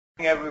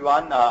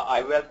everyone.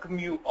 I welcome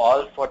you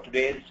all for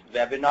today's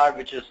webinar,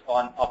 which is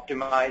on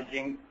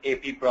optimizing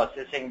AP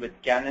processing with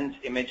Canon's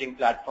imaging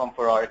platform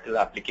for Oracle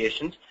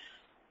applications.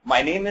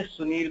 My name is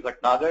Sunil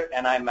Bhatnagar,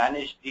 and I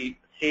manage the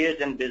sales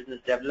and business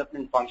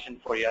development function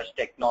for Yash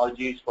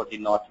Technologies for the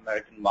North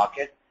American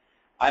market.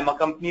 I'm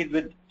accompanied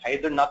with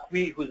Haider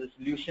Naqvi, who's a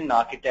solution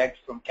architect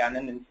from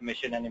Canon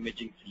Information and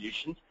Imaging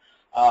Solutions.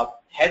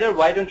 Haider,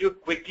 why don't you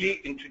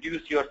quickly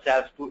introduce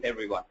yourself to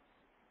everyone?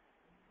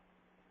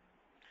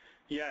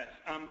 Yes,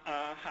 I'm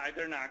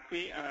Haider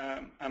Naqvi.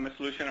 I'm a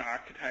solution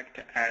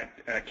architect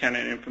at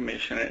Canon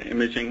Information and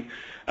Imaging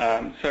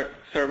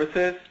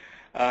Services.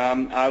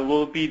 I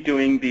will be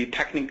doing the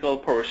technical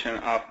portion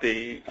of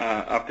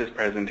this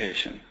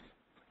presentation.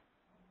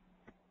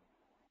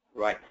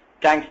 Right.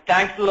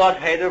 Thanks a lot,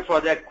 Haider,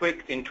 for that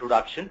quick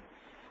introduction.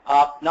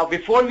 Now,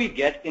 before we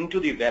get into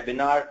the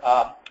webinar,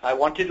 I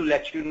wanted to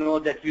let you know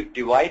that we've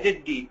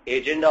divided the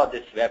agenda of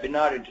this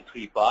webinar into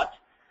three parts.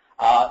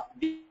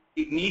 The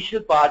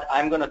initial part,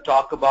 I'm going to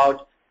talk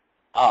about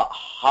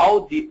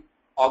how the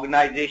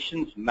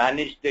organizations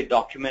manage their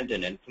document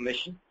and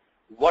information.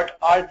 What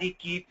are the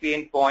key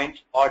pain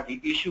points or the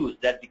issues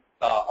that the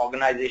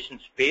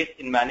organizations face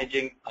in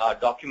managing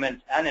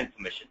documents and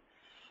information.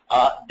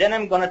 Then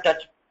I'm going to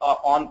touch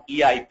on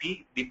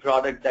EIP, the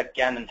product that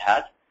Canon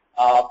has.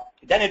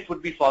 Then it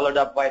would be followed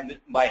up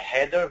by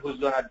Haider, who's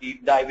going to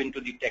deep dive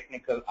into the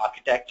technical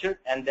architecture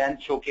and then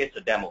showcase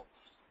a demo.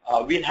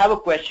 We'll have a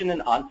question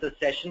and answer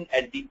session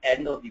at the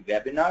end of the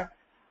webinar,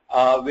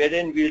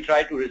 wherein we'll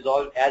try to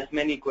resolve as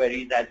many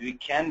queries as we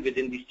can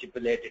within the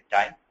stipulated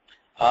time.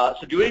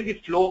 So during the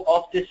flow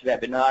of this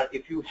webinar,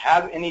 if you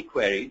have any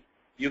queries,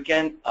 you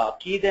can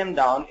key them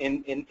down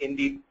in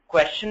the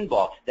question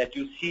box that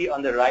you see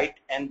on the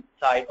right-hand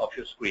side of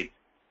your screen.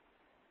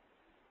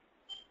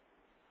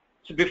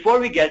 So before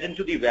we get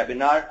into the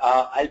webinar,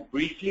 I'll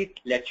briefly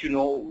let you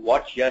know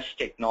what Yash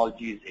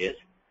Technologies is.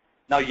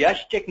 Now,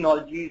 Yash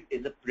Technologies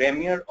is a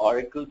premier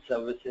Oracle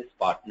services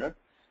partner.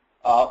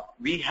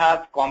 We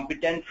have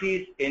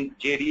competencies in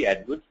JD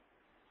Edwards,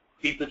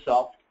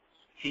 PeopleSoft,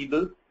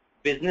 Siebel,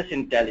 Business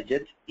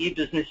Intelligence,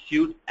 eBusiness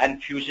Suite,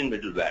 and Fusion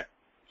Middleware.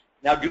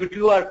 Now, due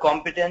to our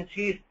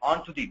competencies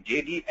onto the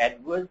JD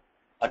Edwards,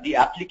 the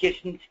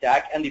application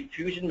stack, and the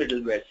Fusion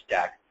Middleware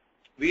stack,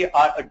 we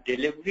are a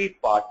delivery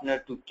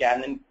partner to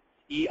Canon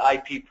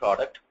EIP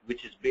product,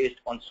 which is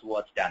based on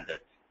SWOT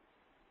standards.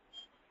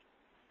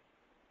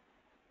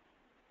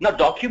 Now,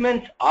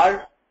 documents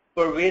are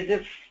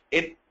pervasive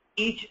in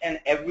each and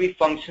every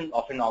function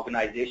of an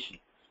organization.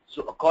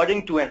 So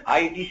according to an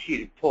IDC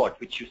report,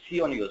 which you see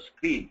on your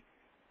screen,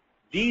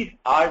 these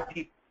are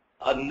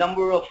a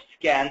number of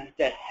scans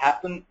that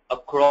happen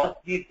across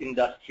these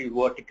industry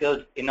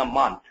verticals in a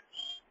month.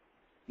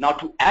 Now,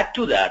 to add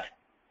to that,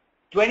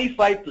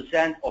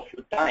 25% of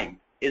your time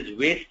is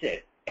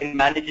wasted in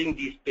managing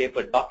these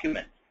paper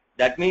documents.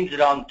 That means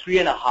around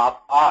 3.5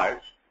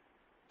 hours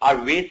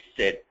are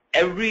wasted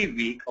every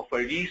week of a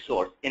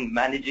resource in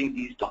managing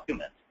these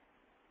documents.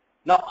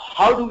 Now,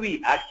 how do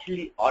we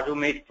actually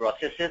automate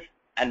processes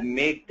and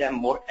make them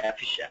more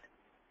efficient?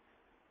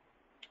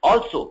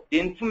 Also, the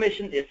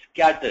information is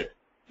scattered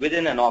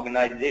within an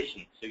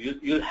organization. So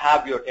you'll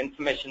have your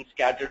information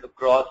scattered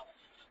across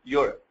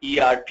your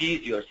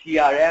ERPs, your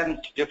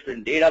CRMs,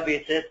 different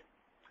databases.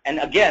 And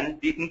again,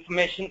 the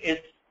information is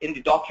in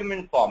the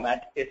document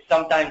format. It's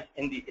sometimes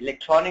in the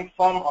electronic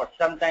form, or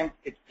sometimes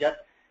it's just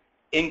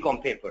ink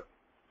on paper.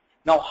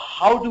 Now,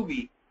 how do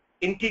we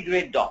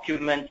integrate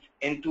documents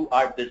into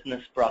our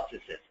business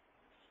processes?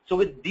 So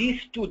with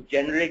these two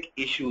generic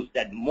issues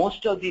that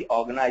most of the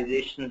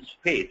organizations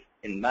face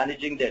in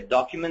managing their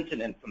documents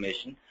and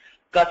information,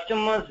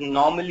 customers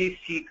normally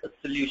seek a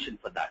solution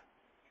for that.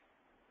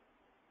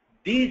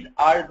 These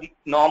are the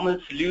normal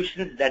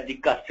solutions that the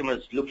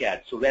customers look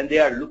at. So when they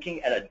are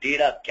looking at a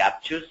data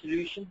capture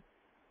solution,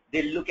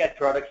 they look at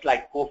products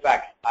like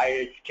Kofax,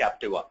 Iris,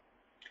 Captiva.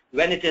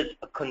 When it is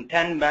a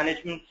content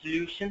management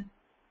solution,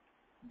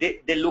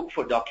 they look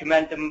for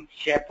Documentum,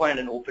 SharePoint,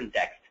 and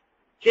OpenText.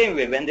 Same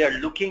way, when they are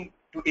looking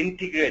to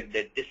integrate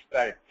their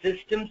disparate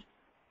systems,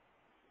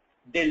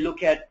 they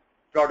look at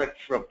products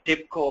from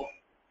TIBCO,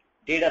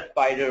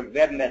 DataSpider,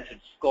 WebMethods,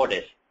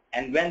 Scodis.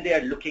 And when they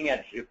are looking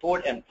at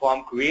report and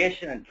form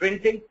creation and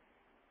printing,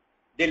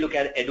 they look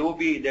at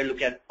Adobe, they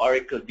look at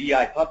Oracle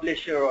BI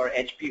Publisher, or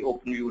HP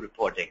OpenView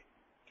reporting.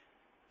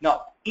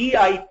 Now,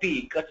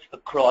 EIP cuts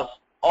across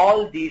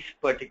all these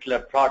particular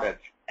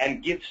products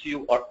and gives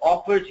you or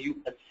offers you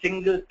a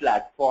single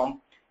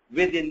platform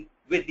with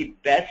the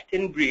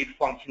best-in-breed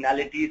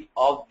functionalities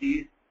of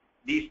these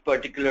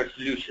particular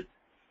solutions.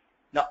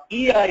 Now,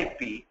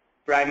 EIP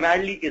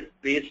primarily is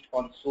based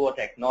on SOA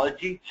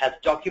technology, has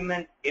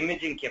document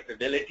imaging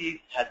capabilities,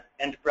 has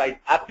enterprise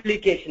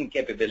application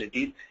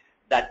capabilities.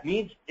 That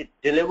means it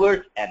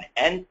delivers an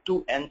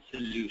end-to-end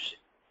solution.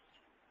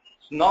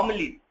 So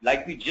normally,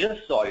 like we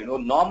just saw,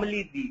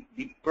 normally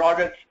the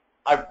products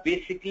are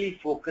basically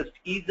focused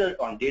either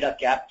on data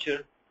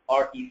capture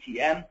or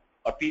ECM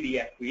or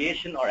PDF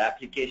creation or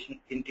application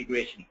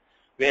integration.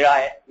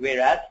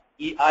 Whereas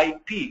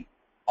EIP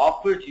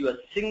offers you a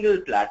single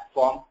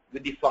platform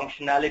with the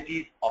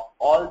functionalities of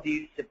all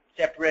these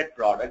separate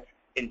products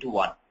into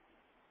one.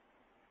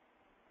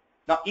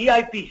 Now,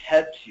 EIP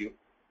helps you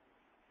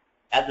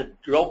as a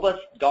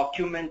robust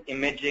document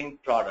imaging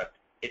product.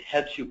 It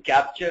helps you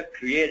capture,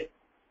 create,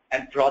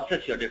 and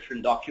process your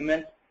different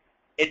documents.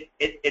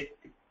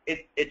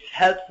 It's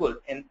helpful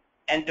in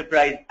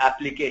enterprise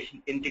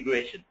application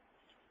integration.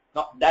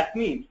 Now, that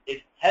means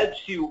it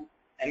helps you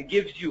and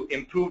gives you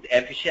improved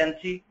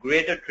efficiency,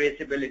 greater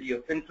traceability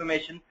of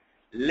information,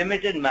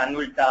 limited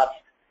manual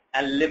tasks,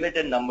 and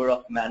limited number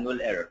of manual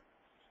errors.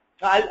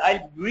 So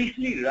I'll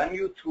briefly run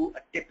you through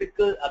a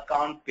typical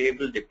account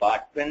payable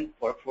department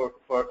for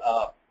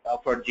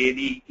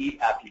JDE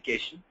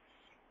application.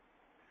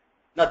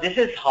 Now, this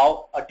is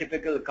how a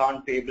typical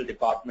account payable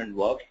department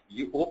works.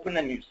 You open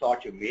and you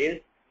sort your mail.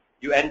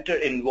 You enter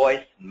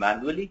invoice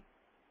manually.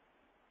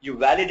 You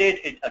validate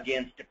it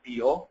against a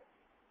PO.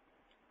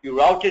 You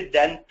route it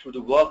then through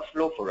the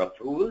workflow for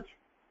approvals.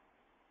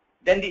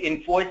 Then the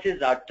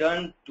invoices are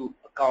turned to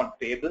account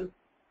payable,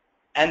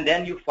 and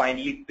then you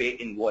finally pay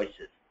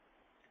invoices.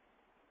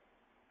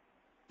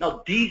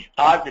 Now, these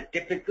are the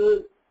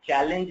typical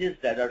challenges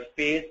that are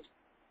faced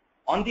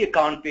on the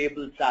account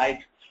payable side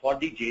for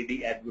the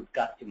JD Edward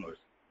customers.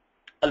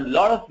 A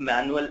lot of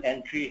manual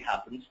entry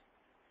happens,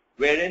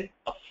 wherein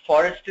a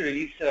Forrester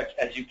research,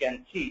 as you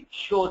can see,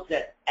 shows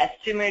that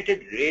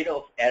estimated rate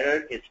of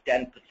error is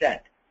 10%.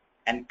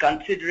 And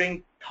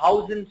considering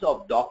thousands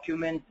of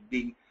documents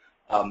being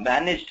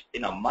managed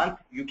in a month,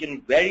 you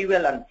can very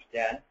well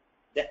understand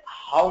that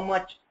how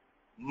much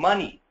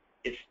money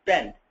is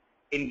spent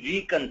in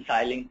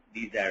reconciling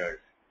these errors.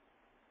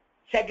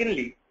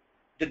 Secondly,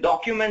 the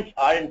documents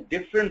are in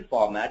different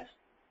formats,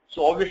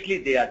 so obviously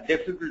they are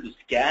difficult to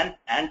scan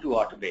and to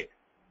automate.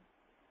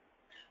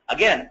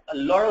 Again, a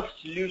lot of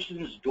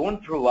solutions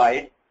don't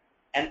provide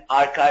an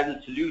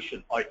archival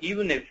solution, or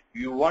even if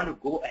you want to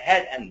go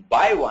ahead and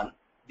buy one,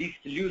 these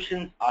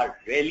solutions are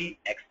really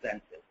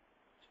expensive.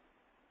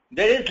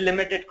 There is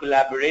limited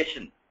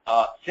collaboration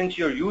since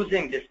you're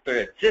using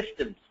disparate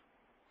systems,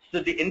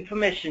 so the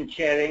information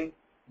sharing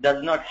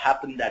does not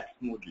happen that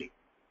smoothly.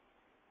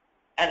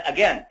 And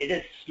again, it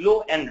is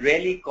slow and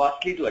really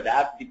costly to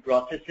adapt the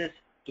processes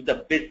to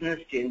the business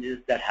changes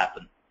that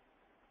happen.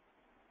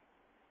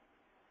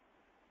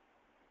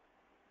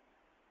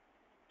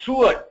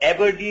 Through an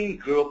Aberdeen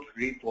Group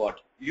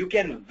report, you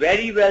can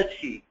very well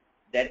see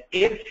that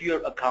if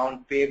your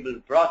account payable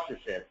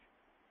processes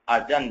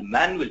are done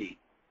manually,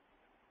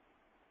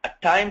 a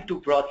time to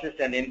process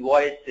an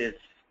invoice is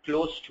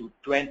close to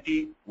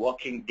 20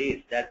 working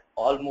days, that's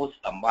almost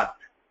a month,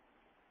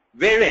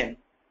 wherein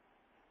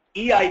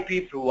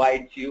EIP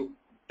provides you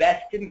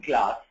best in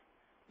class,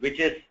 which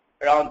is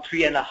around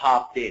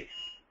 3.5 days.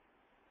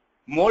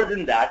 More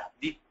than that,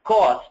 the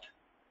cost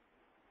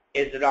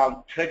is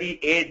around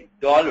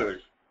 $38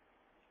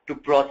 to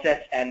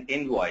process an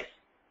invoice.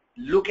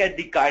 Look at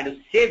the kind of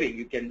saving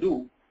you can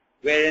do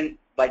wherein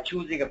by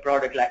choosing a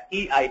product like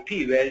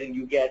EIP, wherein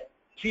you get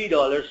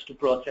 $3 to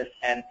process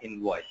an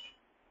invoice.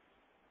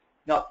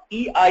 Now,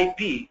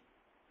 EIP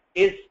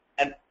is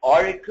an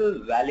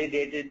Oracle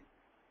validated,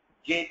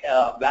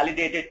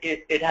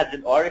 it has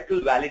an Oracle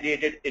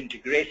validated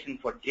integration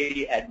for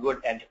JD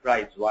Edward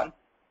Enterprise One,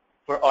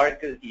 for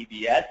Oracle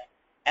EBS,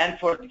 and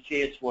for the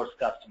Salesforce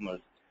customers.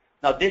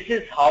 Now, this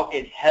is how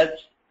it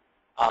helps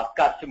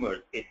customers.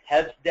 It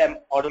helps them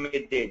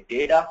automate their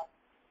data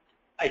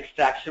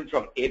extraction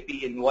from AP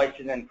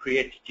invoices and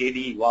creates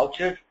JDE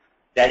vouchers.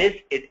 That is,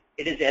 it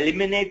is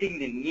eliminating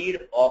the need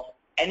of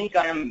any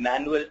kind of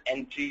manual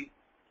entry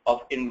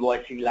of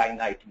invoicing line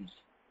items.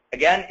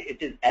 Again,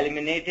 it is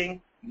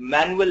eliminating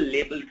manual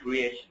label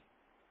creation.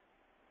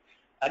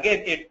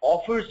 Again, it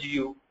offers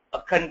you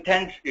a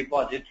content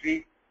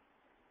repository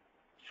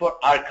for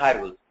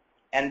archival,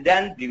 and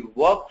then the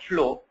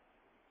workflow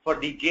for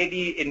the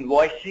JDE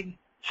invoicing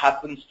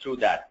happens through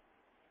that.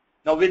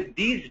 Now, with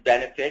these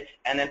benefits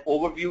and an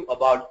overview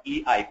about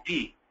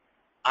EIP,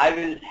 I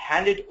will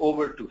hand it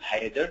over to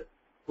Heather,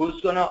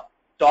 who's going to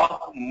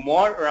talk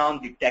more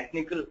around the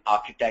technical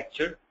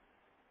architecture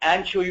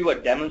and show you a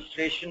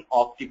demonstration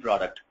of the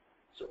product.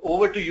 So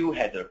over to you,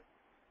 Heather.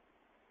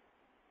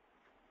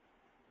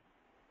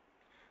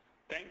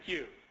 Thank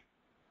you.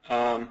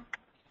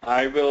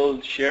 I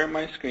will share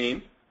my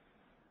screen.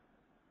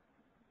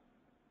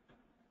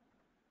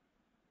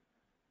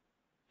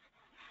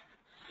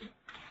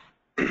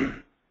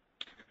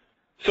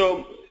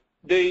 So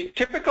the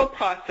typical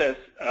process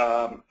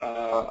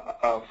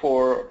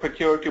for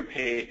procure to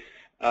pay,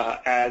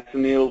 as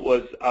Sunil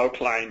was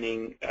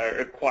outlining,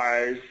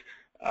 requires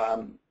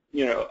an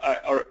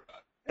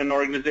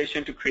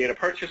organization to create a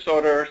purchase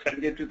order,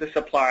 send it to the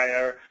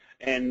supplier,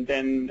 and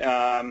then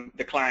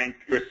the client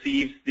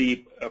receives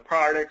the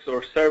products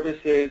or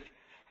services,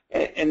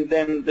 and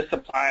then the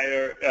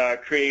supplier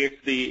creates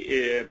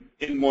the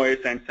invoice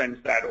and sends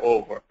that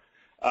over.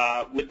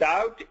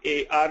 Without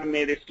an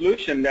automated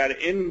solution,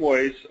 that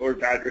invoice or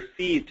that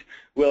receipt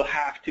will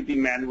have to be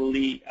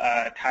manually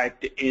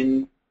typed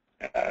in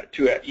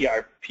to an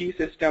ERP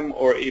system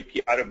or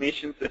AP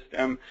automation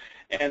system,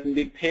 and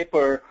the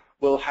paper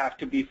will have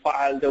to be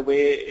filed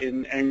away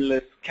in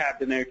endless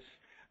cabinets.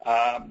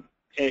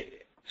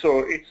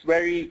 So it's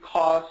very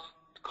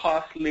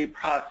costly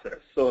process.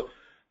 So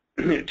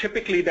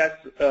typically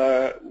that's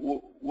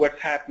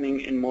what's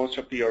happening in most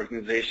of the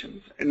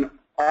organizations. An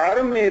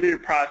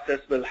automated process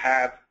will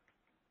have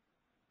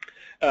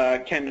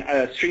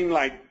can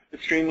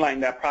streamline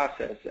that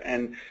process,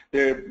 and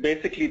there are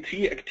basically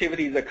 3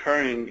 activities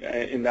occurring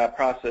in that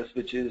process,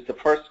 which is the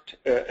first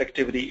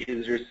activity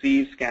is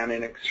receive, scan,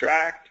 and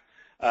extract.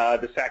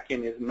 The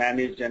second is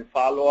manage and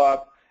follow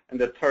up, and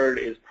the third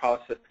is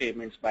process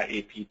payments by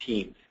AP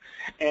teams.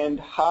 And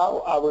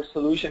how our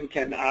solution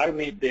can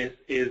automate this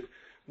is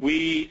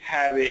we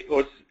have a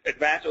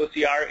advanced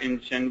OCR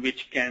engine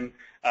which can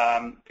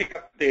pick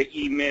up the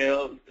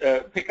email,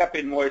 pick up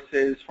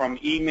invoices from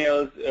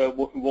emails,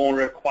 won't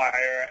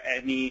require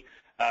any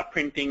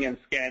printing and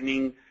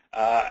scanning.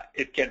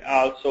 It can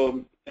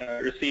also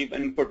receive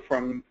input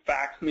from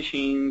fax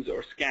machines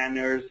or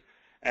scanners,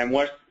 and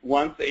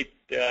once it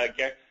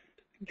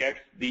gets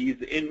these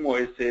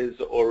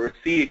invoices or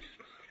receipts,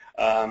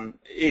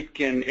 it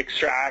can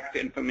extract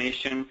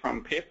information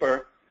from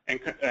paper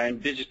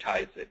and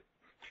digitize it.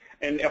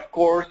 And of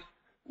course,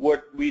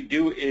 what we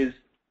do is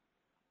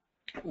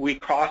we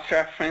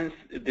cross-reference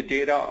the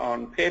data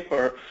on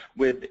paper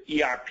with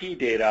ERP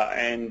data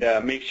and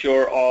make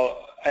sure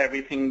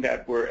everything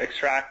that we're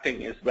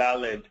extracting is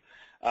valid.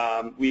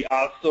 We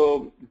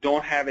also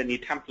don't have any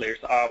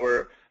templates.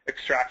 Our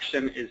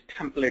extraction is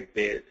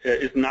template-based,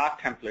 is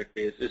not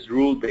template-based, it's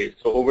rule-based.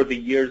 So over the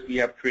years, we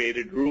have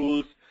created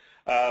rules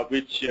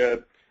which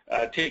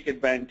take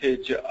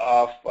advantage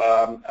of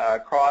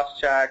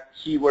cross-check,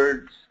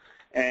 keywords,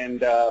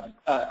 and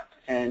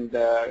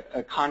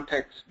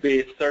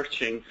context-based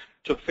searching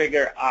to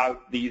figure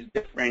out these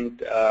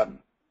different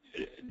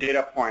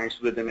data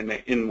points within an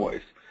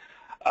invoice.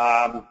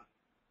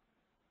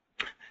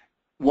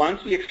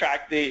 Once we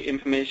extract the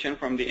information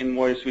from the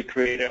invoice, we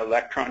create an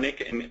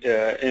electronic,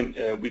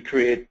 we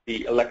create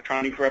the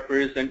electronic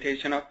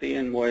representation of the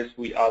invoice.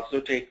 We also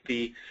take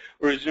the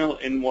original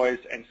invoice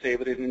and save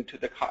it into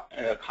the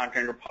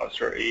content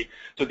repository.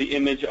 So the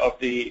image of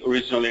the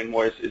original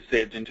invoice is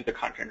saved into the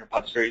content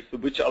repository,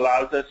 which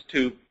allows us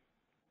to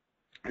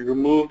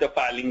remove the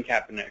filing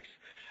cabinets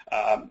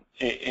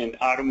and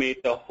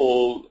automate the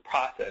whole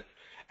process.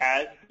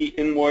 As the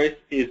invoice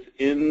is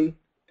in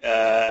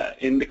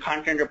the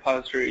content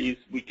repositories,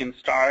 we can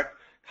start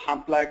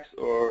complex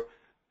or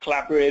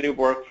collaborative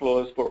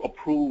workflows for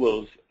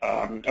approvals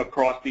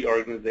across the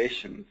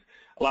organizations.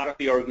 A lot of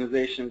the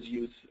organizations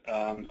use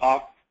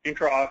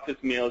inter-office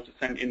mail to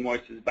send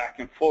invoices back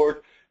and forth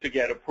to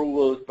get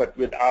approvals, but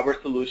with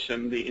our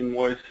solution, the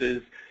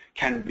invoices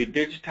can be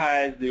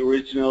digitized, the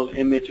original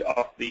image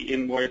of the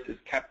invoice is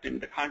kept in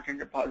the content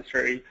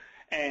repository,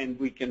 and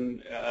we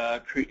can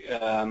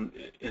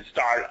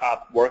start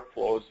up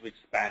workflows which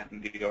span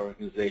the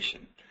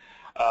organization.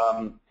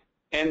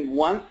 And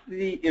once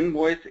the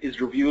invoice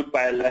is reviewed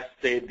by, let's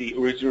say, the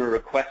original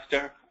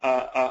requester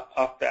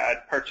of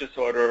that purchase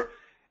order,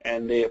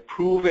 and they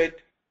approve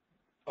it,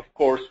 of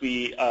course,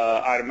 we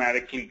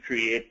automatically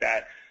create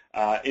that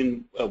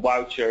in a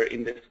voucher,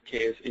 in this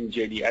case, in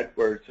JD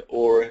Edwards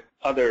or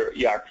other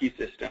ERP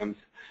systems,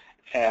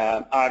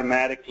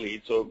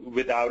 automatically. So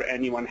without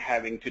anyone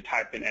having to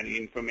type in any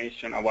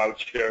information, a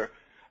voucher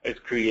is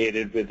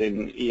created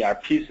within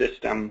ERP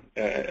system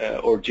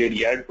or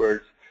JD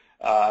Edwards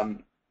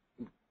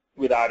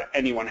without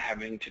anyone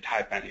having to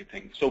type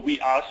anything. So we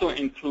also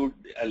include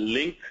a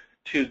link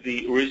to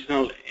the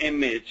original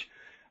image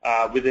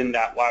within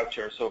that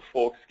voucher, so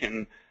folks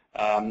can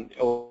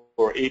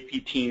or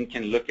AP team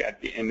can look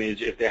at the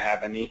image if they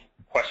have any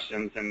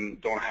questions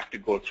and don't have to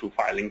go through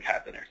filing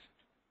cabinets.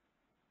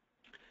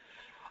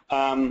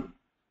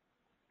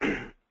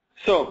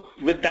 So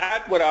with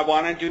that, what I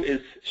want to do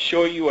is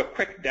show you a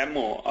quick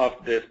demo of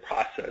this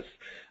process,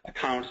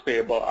 accounts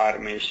payable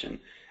automation,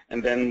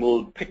 and then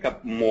we'll pick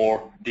up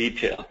more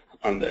detail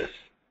on this.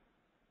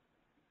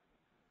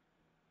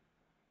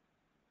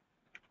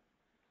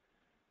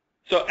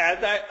 So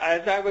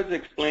as I was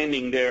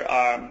explaining, there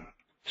are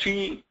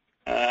 3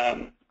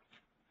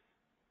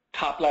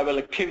 top-level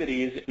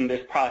activities in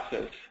this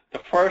process. The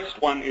first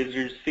one is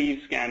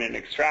receive, scan, and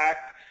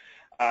extract.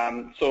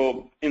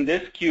 So in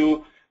this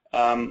queue,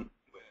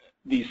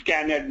 the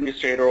scan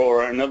administrator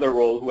or another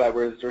role,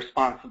 whoever is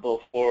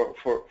responsible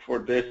for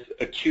this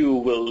queue,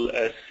 will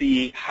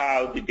see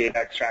how the data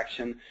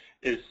extraction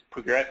is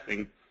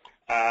progressing.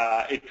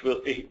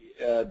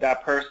 That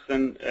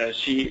person,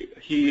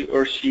 he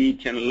or she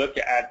can look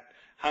at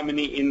how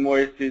many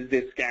invoices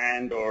they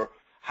scanned or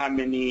how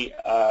many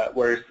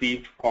were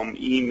received from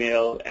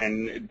email,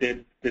 and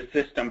did the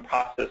system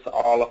process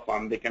all of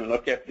them. They can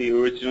look at the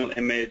original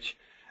image,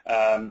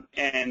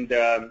 and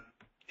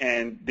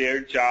their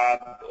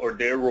job or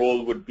their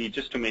role would be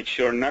just to make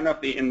sure none of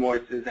the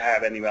invoices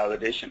have any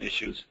validation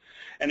issues.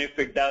 And if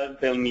it does,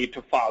 they'll need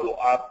to follow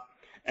up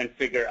and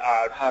figure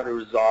out how to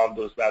resolve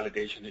those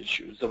validation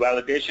issues. So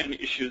validation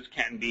issues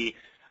can be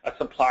a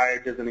supplier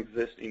doesn't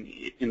exist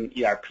in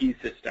ERP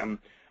system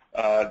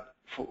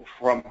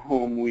from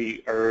whom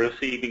we are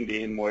receiving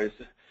the invoice,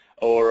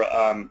 or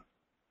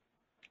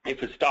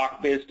if a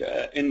stock-based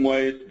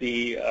invoice,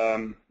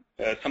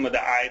 some of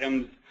the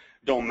items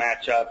don't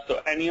match up.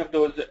 So any of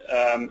those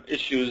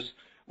issues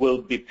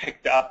will be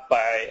picked up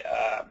by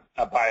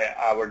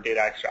our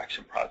data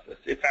extraction process.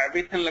 If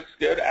everything looks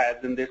good,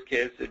 as in this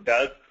case it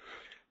does,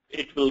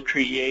 it will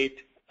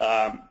create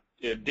a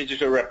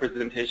digital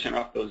representation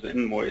of those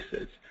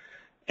invoices.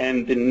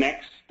 And the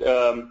next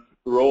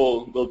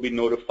role will be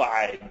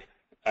notified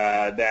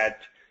that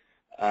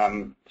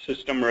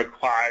system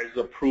requires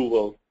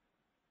approval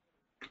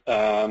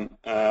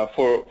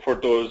for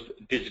those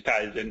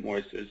digitized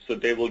invoices. So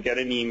they will get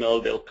an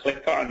email, they'll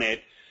click on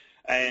it,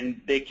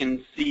 and they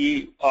can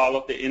see all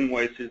of the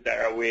invoices that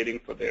are waiting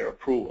for their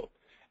approval.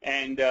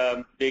 And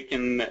they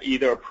can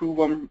either approve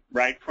them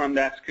right from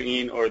that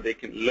screen, or they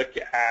can look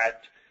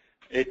at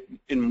it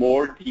in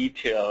more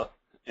detail.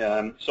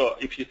 So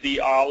if you see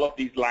all of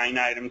these line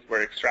items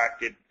were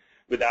extracted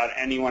without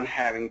anyone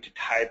having to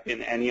type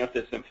in any of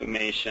this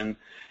information,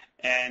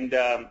 and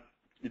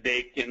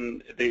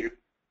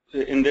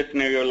in this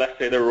scenario, let's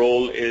say the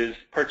role is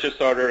purchase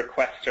order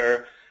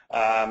requester.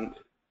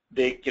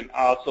 They can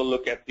also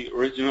look at the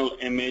original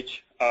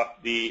image of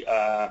the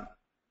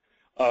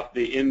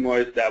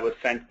invoice that was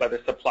sent by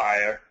the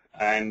supplier,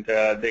 and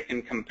they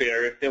can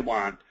compare if they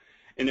want.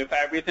 And if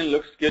everything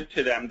looks good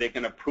to them, they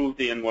can approve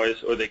the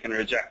invoice or they can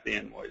reject the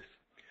invoice.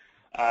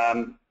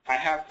 I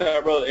have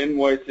several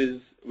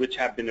invoices which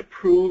have been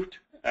approved,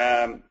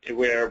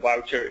 where a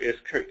voucher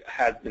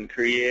has been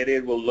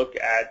created. We'll look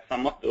at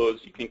some of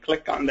those. You can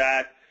click on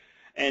that,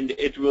 and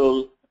it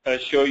will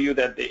show you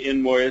that the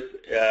invoice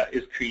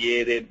is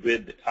created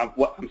with,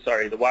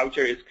 the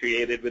voucher is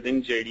created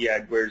within JD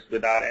Edwards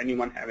without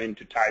anyone having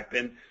to type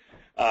in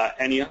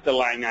any of the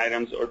line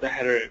items or the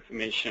header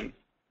information.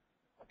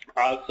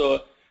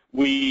 Also,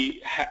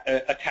 we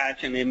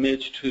attach an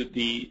image to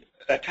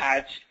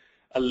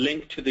a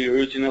link to the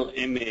original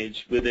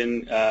image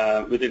within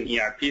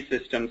ERP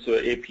systems, so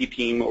AP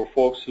team or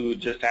folks who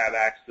just have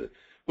access,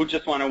 who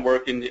just want to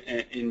work in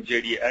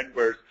JD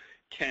Edwards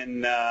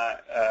can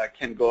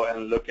go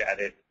and look at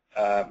it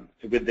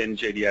within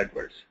JD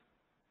Edwards.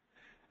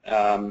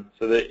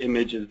 So the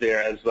image is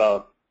there as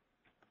well.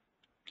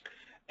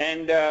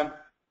 And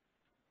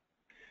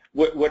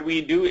what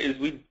we do is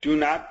we do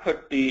not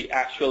put the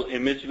actual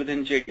image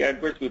within JD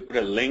Edwards. We put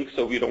a link,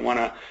 so we don't want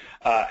to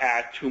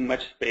add too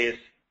much space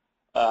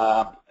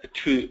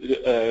to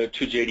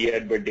JD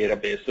Edwards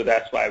database. So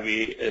that's why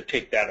we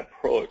take that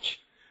approach.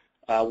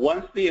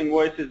 Once the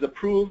invoice is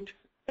approved,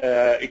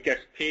 it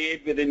gets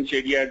paid within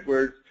JD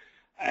Edwards,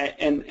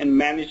 and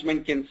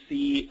management can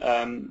see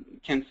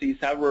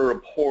several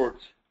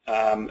reports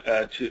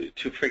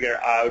to figure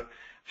out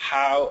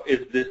how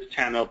is this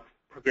channel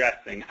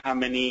progressing, how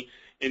many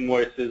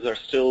invoices are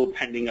still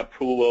pending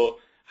approval,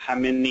 how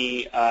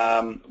many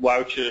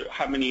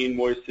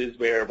invoices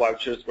where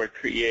vouchers were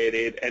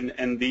created,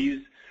 and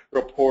these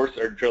reports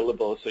are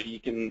drillable, so you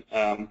can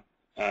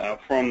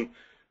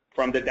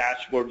from the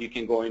dashboard you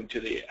can go into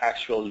the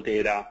actual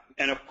data.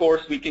 And of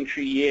course we can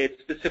create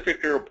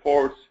specific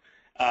reports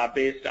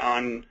based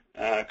on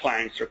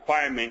client's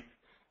requirement.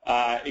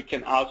 It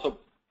can also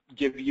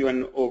give you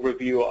an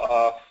overview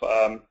of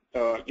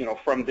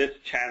from this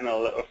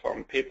channel, or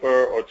from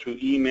paper or through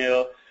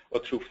email or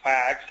through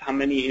fax, how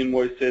many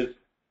invoices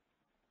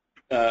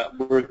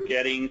we're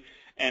getting,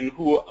 and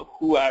who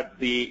are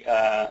the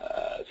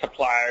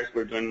suppliers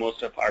we're doing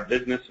most of our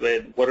business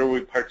with, what are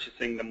we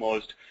purchasing the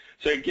most.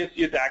 So it gives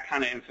you that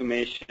kind of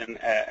information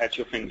at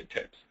your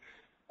fingertips.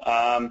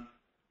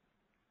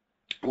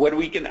 What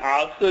we can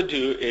also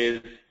do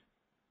is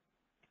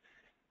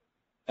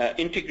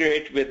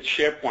integrate with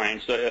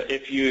SharePoint. So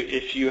if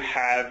you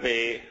have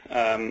a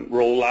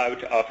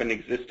rollout of an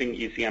existing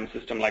ECM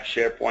system like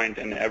SharePoint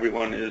and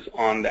everyone is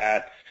on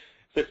that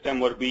system,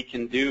 what we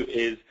can do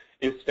is,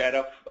 instead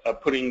of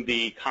putting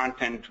the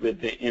content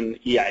within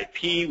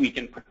EIP, we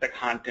can put the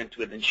content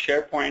within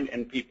SharePoint,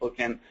 and people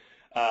can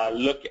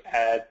look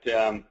at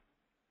the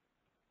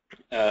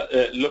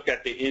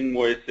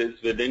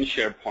invoices within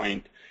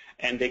SharePoint,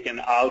 and they can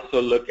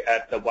also look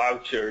at the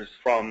vouchers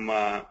from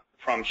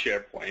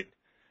SharePoint.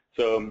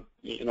 So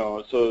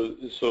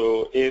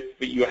so if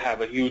you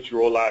have a huge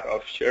rollout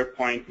of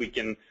SharePoint, we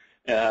can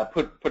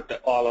put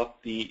all of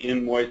the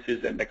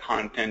invoices and the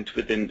content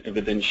within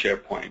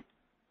SharePoint.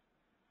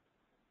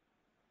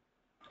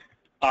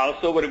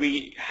 Also, what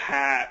we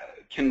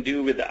can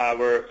do with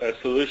our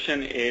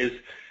solution is,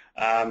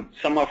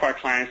 some of our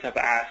clients have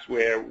asked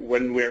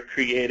when we're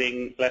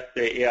creating, let's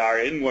say, AR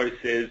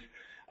invoices,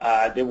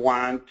 they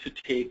want to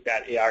take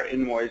that AR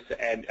invoice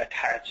and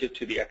attach it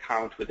to the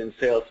account within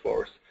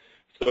Salesforce.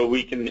 So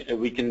we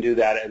can do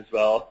that as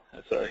well.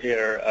 So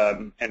here,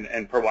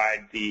 and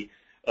provide the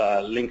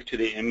link to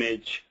the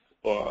image,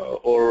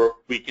 or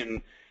we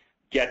can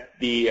get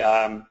the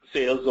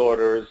sales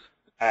orders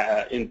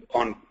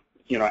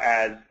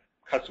as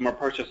customer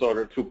purchase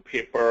order through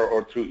paper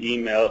or through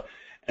email,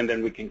 and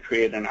then we can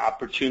create an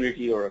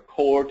opportunity or a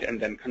quote and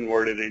then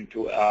convert it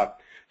into a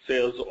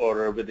sales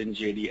order within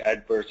JD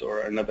Edwards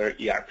or another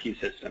ERP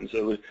system.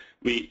 So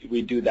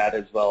we do that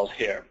as well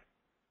here.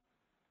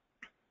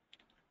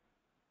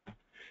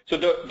 So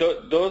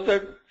those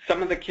are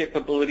some of the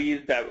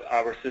capabilities that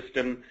our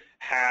system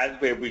has,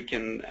 where we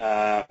can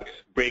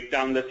break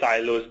down the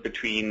silos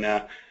between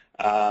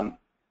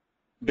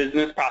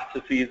business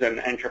processes and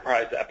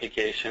enterprise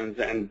applications,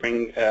 and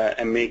bring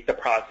and make the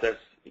process,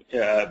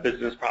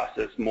 business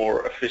process,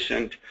 more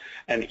efficient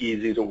and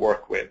easy to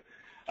work with.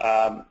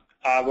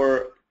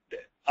 Our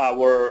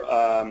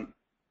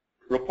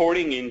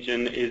reporting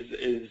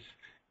engine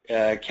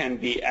can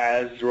be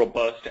as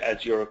robust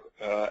as your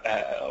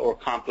or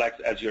complex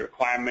as your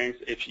requirements.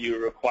 If you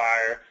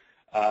require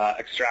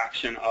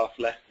extraction of,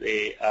 let's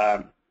say,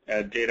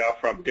 data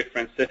from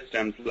different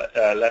systems,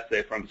 let's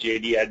say from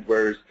JD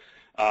Edwards,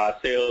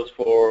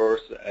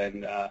 Salesforce,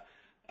 and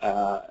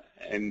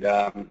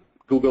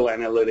Google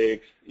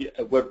Analytics,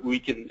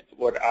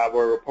 what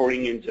our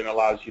reporting engine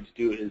allows you to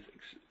do is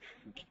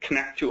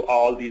connect to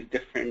all these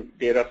different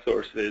data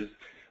sources,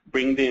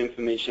 bring the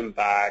information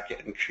back,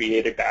 and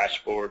create a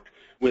dashboard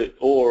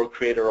or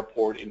create a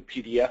report in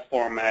PDF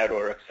format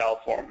or Excel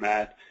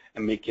format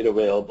and make it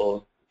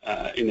available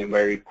in a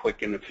very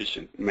quick and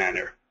efficient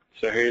manner.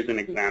 So here's an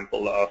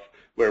example of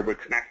where we're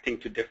connecting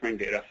to different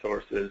data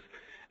sources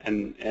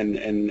and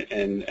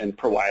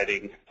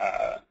providing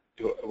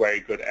very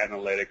good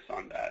analytics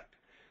on that.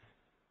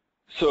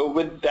 So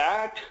with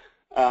that,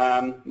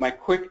 my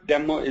quick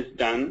demo is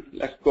done.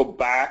 Let's go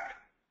back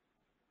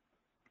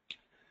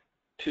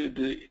to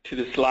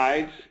the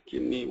slides.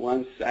 Give me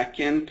 1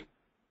 second.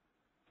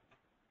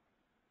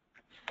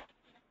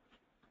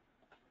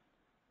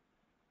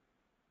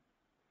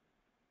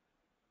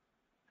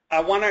 I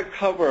want to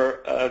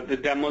cover the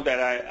demo that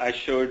I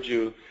showed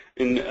you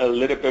in a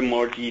little bit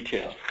more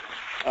detail.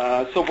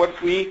 So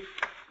what we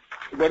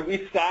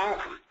saw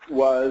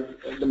was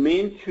the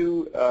main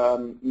two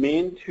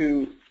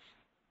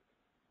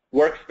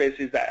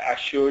workspaces that I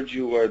showed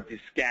you were the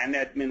scan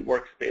admin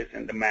workspace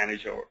and the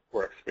manager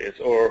workspace,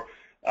 or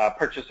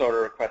purchase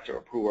order request or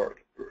approval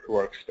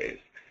workspace.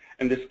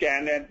 And the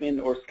scan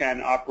admin or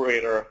scan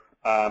operator,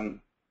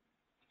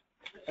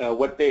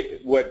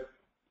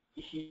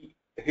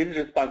 his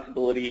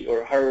responsibility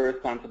or her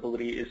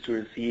responsibility is to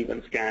receive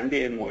and scan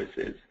the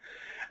invoices.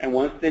 And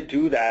once they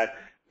do that,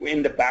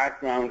 in the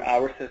background,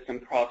 our system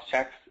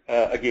cross-checks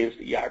against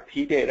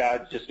ERP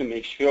data just to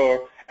make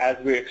sure, as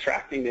we're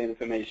extracting the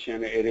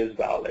information, it is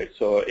valid.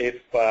 So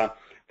if,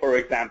 for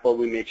example,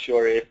 we make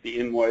sure if the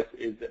invoice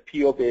is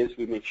PO-based,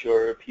 we make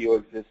sure a PO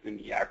exists in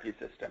the ERP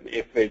system.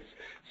 If it's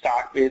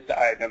stock-based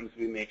items,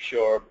 we make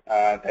sure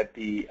that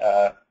the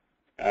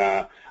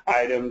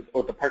items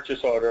or the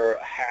purchase order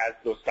has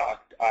those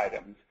stocked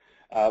items.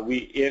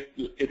 If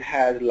it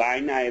has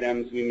line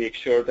items, we make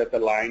sure that the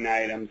line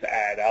items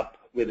add up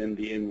within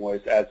the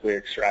invoice as we're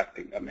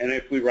extracting them. And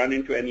if we run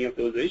into any of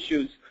those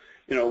issues,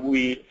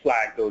 we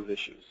flag those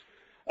issues.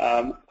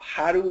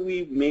 How do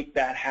we make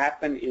that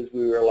happen is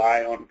we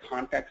rely on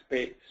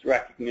context-based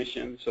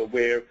recognition. So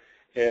where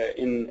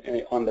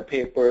on the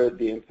paper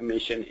the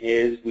information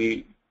is,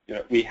 we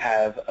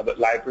have a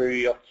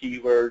library of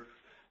keywords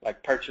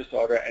like purchase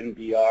order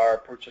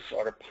NBR, purchase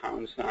order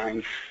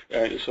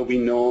 #, so we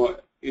know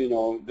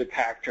the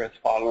characters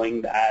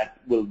following that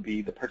will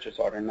be the purchase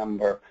order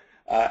number.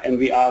 And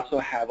we also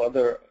have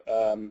other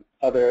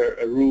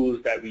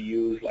rules that we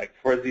use, like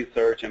fuzzy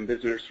search and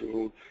business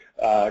rule,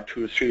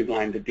 to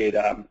streamline the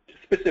data,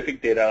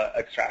 specific data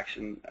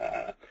extraction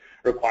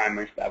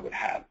requirements that would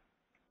have.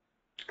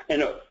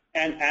 And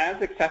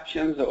as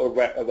exceptions or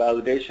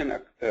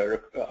validation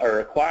are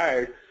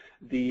required,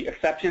 the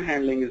exception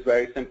handling is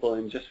very simple.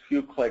 In just a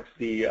few clicks,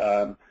 the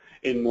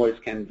invoice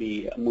can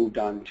be moved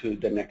on to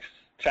the next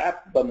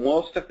step. But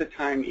most of the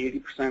time,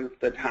 80% of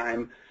the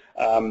time,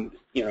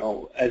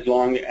 as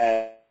long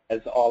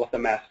as all of the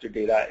master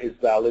data is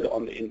valid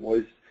on the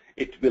invoice,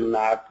 it will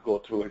not go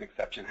through an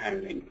exception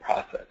handling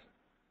process.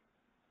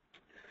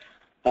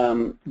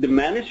 The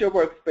manager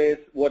workspace,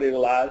 what it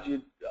allows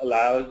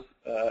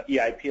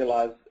EIP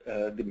allows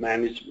the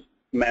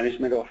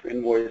management of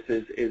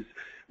invoices is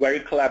very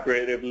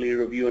collaboratively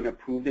review and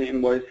approve the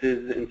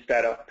invoices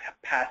instead of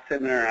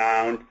passing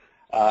around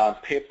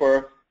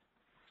paper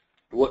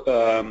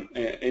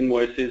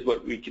invoices.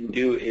 What we can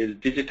do is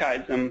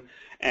digitize them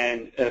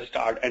and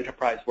start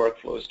enterprise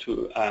workflows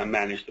to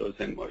manage those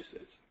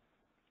invoices.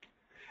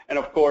 And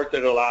of course,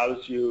 it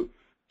allows you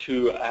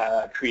to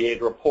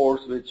create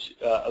reports, which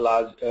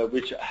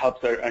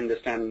helps us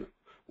understand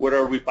what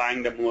are we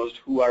buying the most,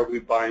 who are we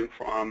buying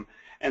from,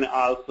 and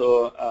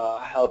also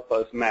help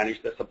us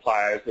manage the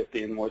suppliers if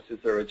the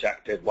invoices are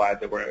rejected, why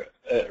they were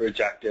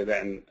rejected,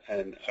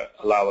 and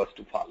allow us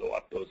to follow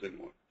up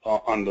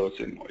on those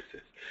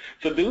invoices.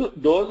 So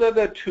those are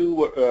the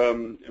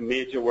two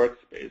major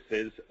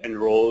workspaces and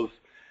roles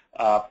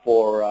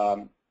for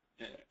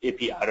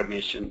AP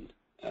automation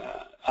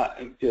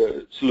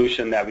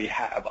solution that we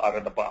have out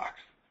of the box.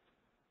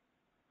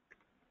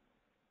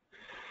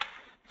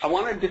 I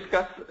want to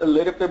discuss a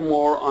little bit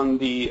more on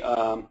the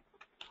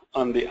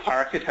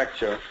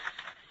architecture.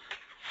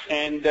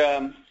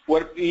 And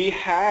what we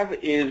have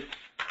is,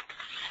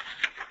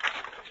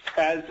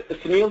 as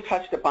Sunil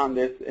touched upon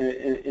this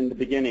in the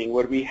beginning,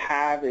 what we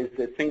have is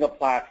a single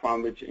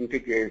platform which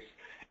integrates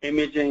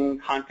imaging,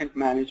 content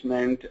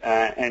management,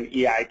 and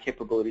EI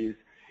capabilities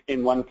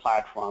in one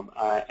platform.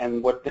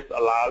 And what this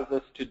allows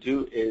us to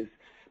do is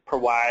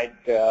provide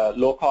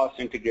low-cost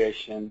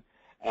integration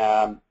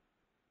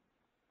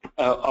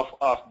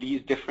of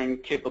these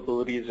different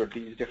capabilities or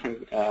these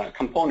different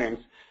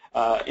components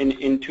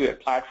into a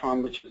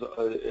platform which is,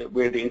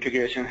 where the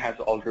integration has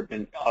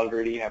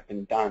already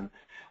been done.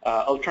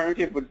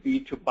 Alternative would be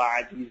to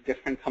buy these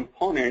different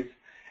components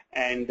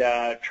and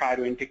try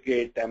to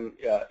integrate them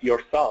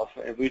yourself,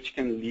 which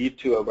can lead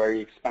to a very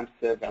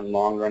expensive and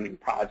long-running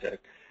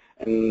project.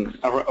 And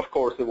of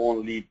course, it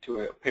won't lead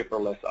to a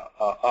paperless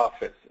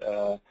office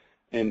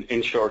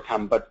in short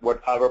term. But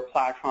what our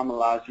platform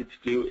allows you to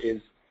do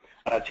is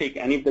take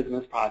any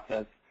business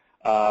process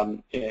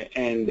and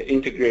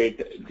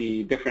integrate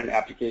the different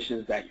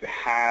applications that you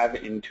have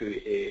into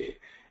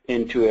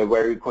a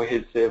very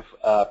cohesive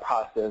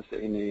process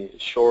in a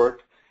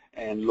short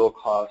and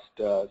low-cost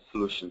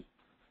solution.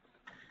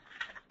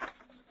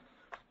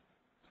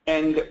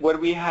 And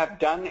what we have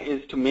done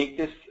is to make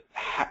this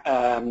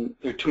happen.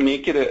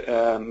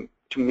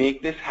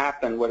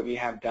 What we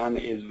have done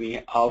is we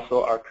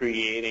also are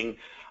creating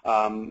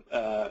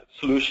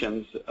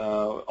solutions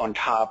on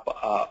top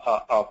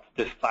of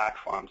this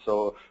platform.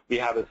 So we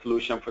have a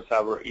solution for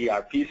several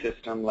ERP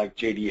systems like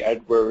JD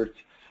Edwards,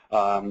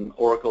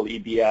 Oracle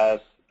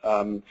EBS,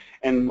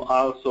 and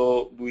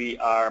also we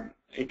are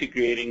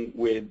integrating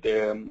with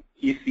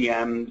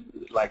ECM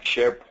like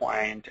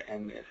SharePoint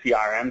and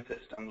CRM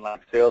system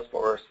like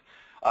Salesforce.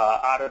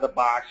 Out of the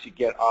box, you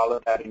get all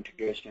of that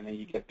integration, and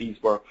you get these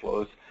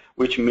workflows,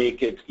 which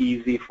make it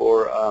easy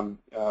for us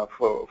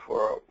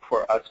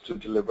to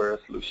deliver a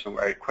solution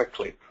very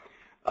quickly.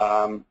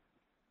 On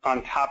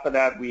top of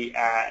that, we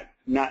add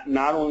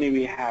not only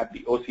we have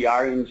the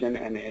OCR engine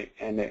and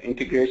an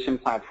integration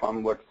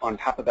platform, but on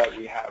top of that,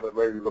 we have a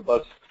very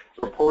robust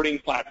reporting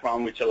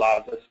platform, which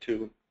allows us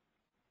to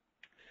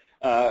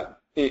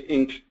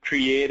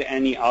create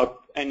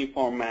any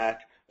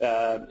format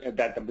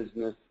that the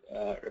business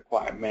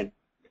requirement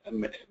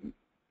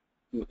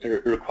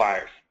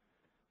requires.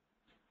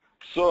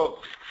 So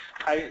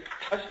I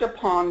touched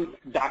upon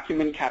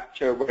document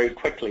capture very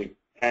quickly,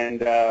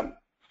 and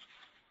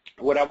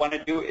what I want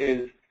to do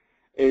is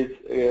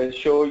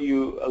show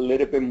you a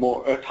little bit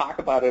more, or talk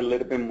about a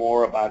little bit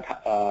more about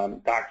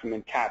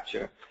document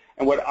capture.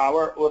 And what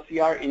our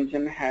OCR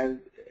engine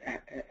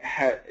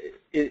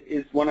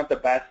is one of the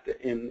best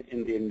in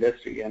the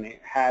industry, and it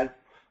has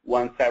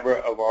won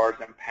several awards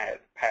and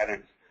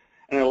patents,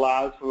 and it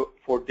allows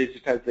for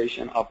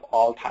digitization of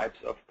all types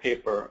of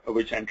paper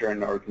which enter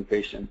an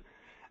organization.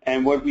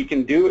 And what we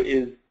can do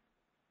is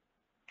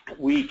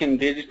we can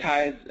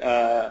digitize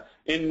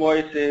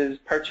invoices,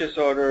 purchase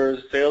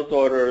orders, sales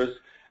orders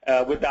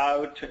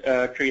without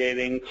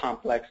creating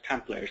complex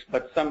templates.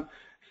 But some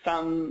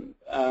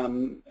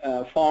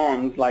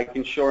forms like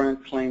insurance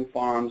claim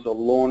forms or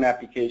loan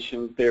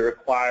applications, they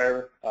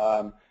require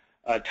a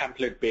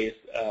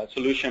template-based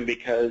solution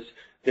because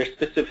they're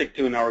specific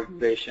to an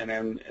organization,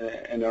 and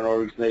an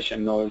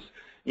organization knows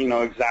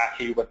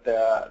exactly what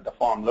the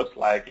form looks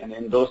like, and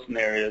in those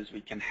scenarios we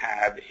can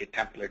have a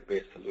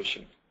template-based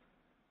solution.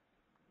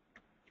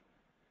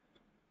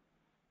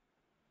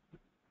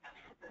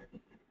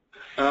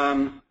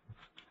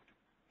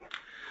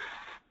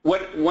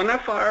 One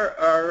of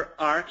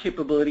our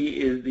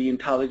capability is the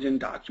intelligent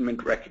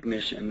document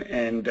recognition,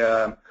 and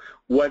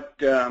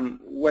what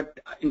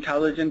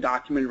intelligent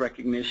document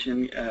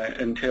recognition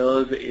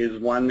entails is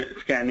one,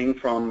 scanning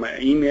from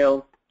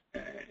email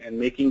and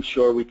making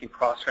sure we can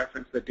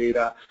cross-reference the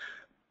data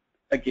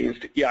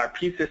against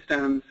ERP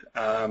systems,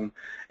 and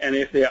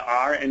if there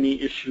are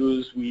any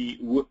issues, we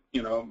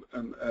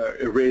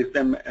raise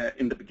them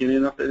in the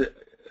beginning of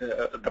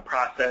the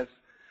process.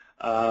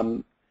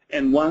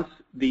 And once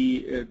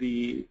the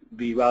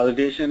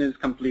validation is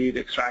complete,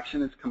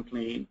 extraction is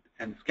complete,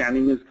 and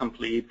scanning is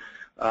complete,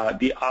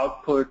 the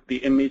output, the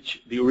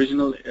image of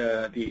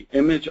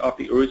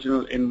the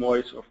original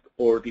invoice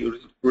or the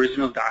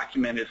original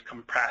document is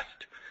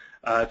compressed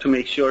to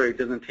make sure it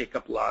doesn't take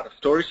up a lot of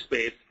storage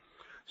space.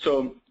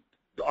 So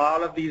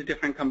all of these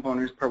different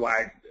components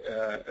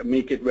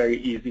make it very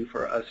easy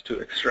for us to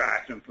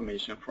extract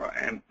information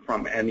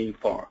from any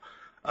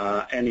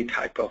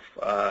type of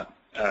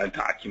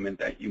document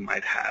that you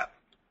might have.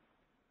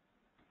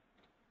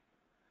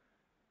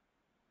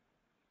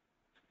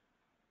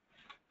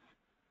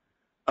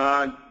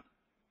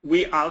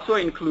 We also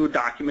include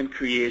document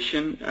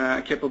creation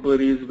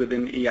capabilities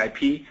within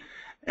EIP,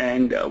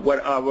 and what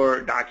our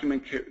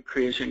document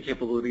creation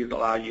capabilities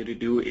allow you to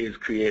do is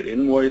create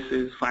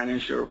invoices,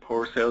 financial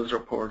reports, sales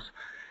reports,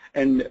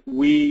 and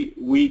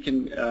we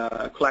can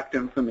collect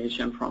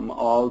information from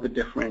all the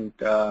different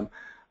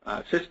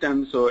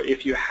systems. So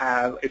if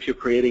you're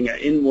creating an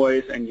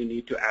invoice and you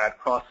need to add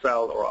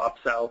cross-sell or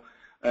upsell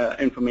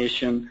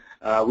information,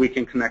 we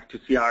can connect to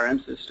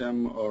CRM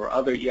system or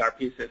other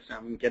ERP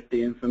system, get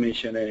the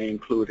information and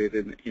include it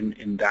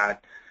in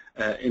that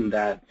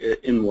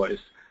invoice.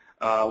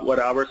 What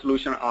our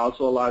solution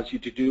also allows you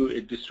to do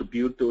is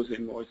distribute those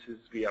invoices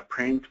via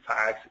print,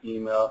 fax,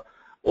 email,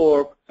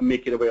 or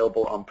make it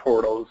available on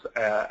portals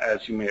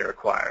as you may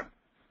require.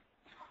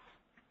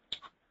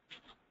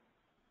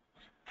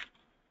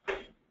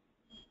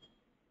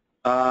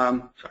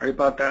 Sorry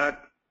about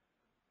that.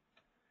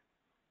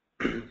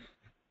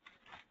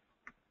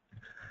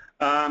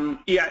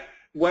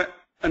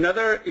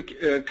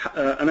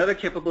 Another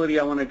capability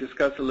I want to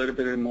discuss a little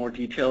bit in more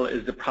detail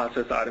is the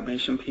process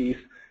automation piece.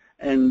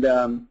 And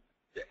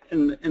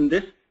in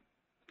this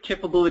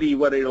capability,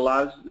 what it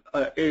allows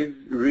is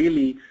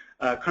really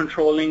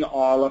controlling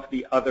all of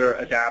the other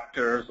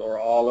adapters or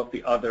all of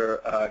the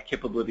other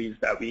capabilities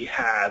that we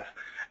have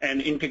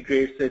and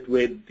integrates it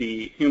with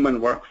the human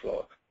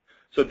workflow.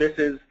 So this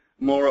is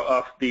more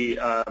of the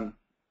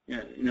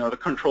the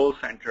control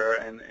center,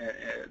 and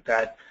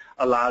that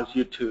allows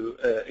you to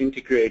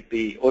integrate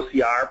the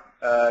OCR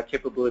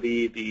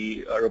capability,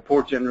 the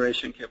report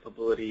generation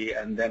capability,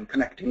 and then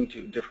connecting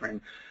to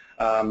different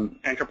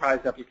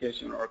enterprise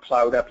application or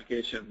cloud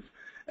applications,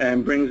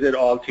 and brings it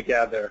all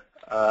together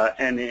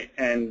and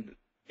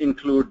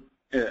includes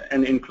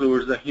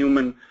the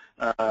human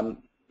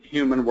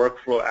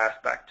workflow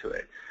aspect to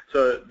it.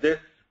 So this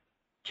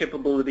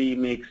capability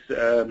makes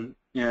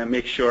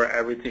sure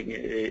everything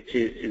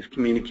is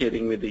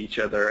communicating with each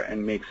other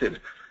and makes it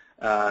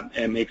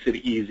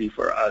easy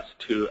for us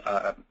to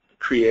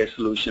create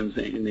solutions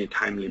in a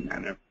timely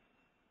manner.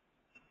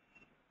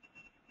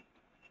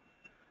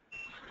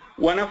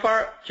 One of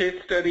our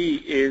case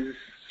study is,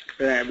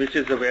 which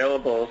is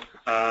available,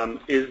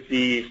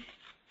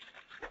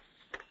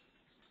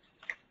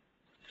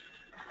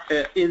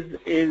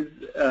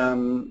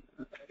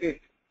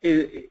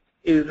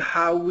 is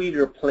how we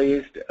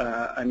replaced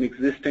an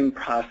existing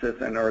process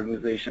and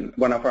organization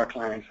one of our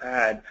clients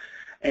had.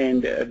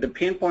 And the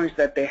pain points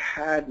that they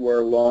had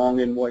were long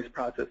invoice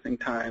processing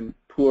time,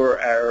 poor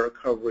error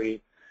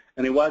recovery,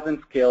 and it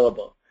wasn't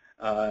scalable.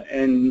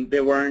 And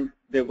there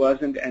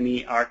wasn't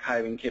any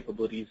archiving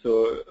capability,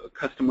 so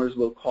customers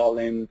will call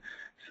in,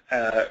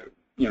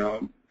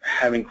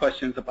 having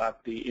questions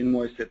about the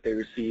invoice that they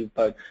received,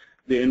 but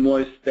the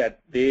invoice that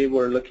they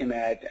were looking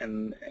at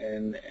and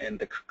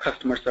the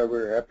customer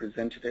service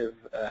representative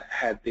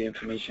had the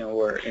information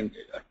were in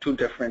two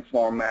different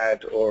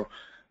format, or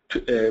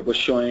was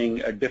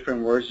showing a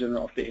different version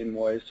of the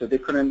invoice, so they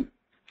couldn't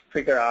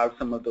figure out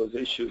some of those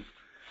issues.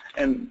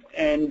 And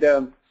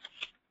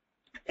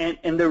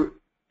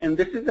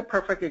this is a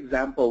perfect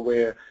example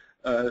where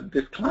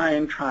this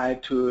client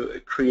tried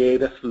to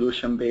create a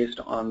solution based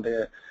on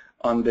the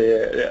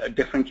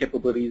different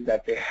capabilities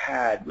that they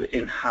had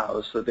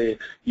in-house. So they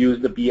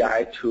used the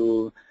BI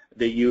tool,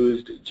 they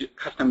used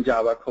custom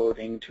Java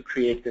coding to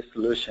create this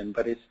solution,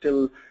 but it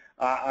still,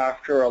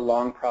 after a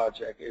long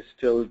project, it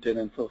still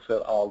didn't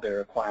fulfill all their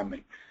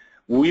requirements.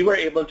 We were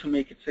able to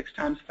make it 6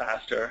 times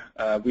faster.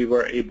 We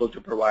were able to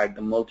provide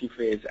the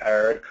multi-phase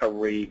error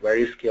recovery,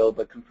 very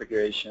scalable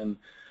configuration,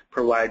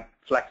 provide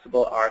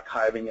flexible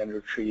archiving and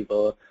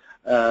retrieval,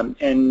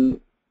 and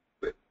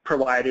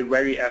provided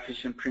very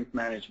efficient print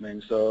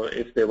management. So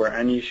if there were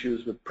any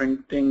issues with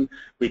printing,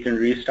 we can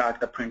restart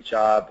the print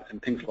job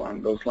and things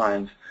along those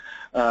lines.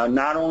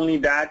 Not only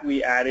that,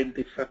 we added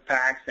the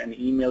fax and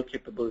email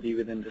capability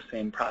within the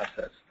same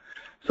process.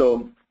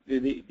 So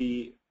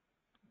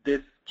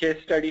this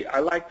case study, I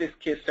like this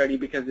case study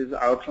because it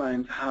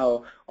outlines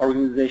how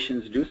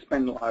organizations do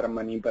spend a lot of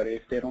money, but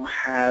if they don't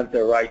have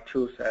the right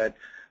tool set,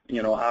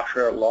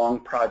 after a long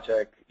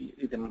project,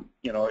 it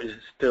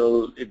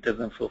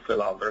doesn't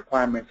fulfill all the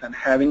requirements. And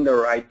having the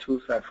right tool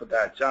set for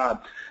that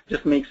job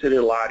just makes it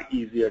a lot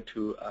easier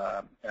to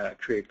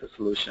create the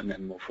solution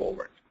and move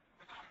forward.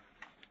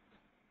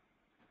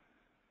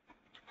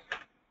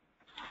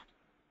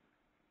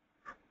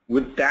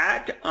 With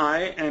that,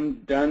 I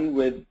am done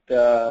with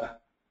the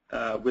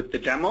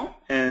demo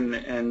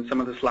and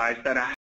some of the slides that I have.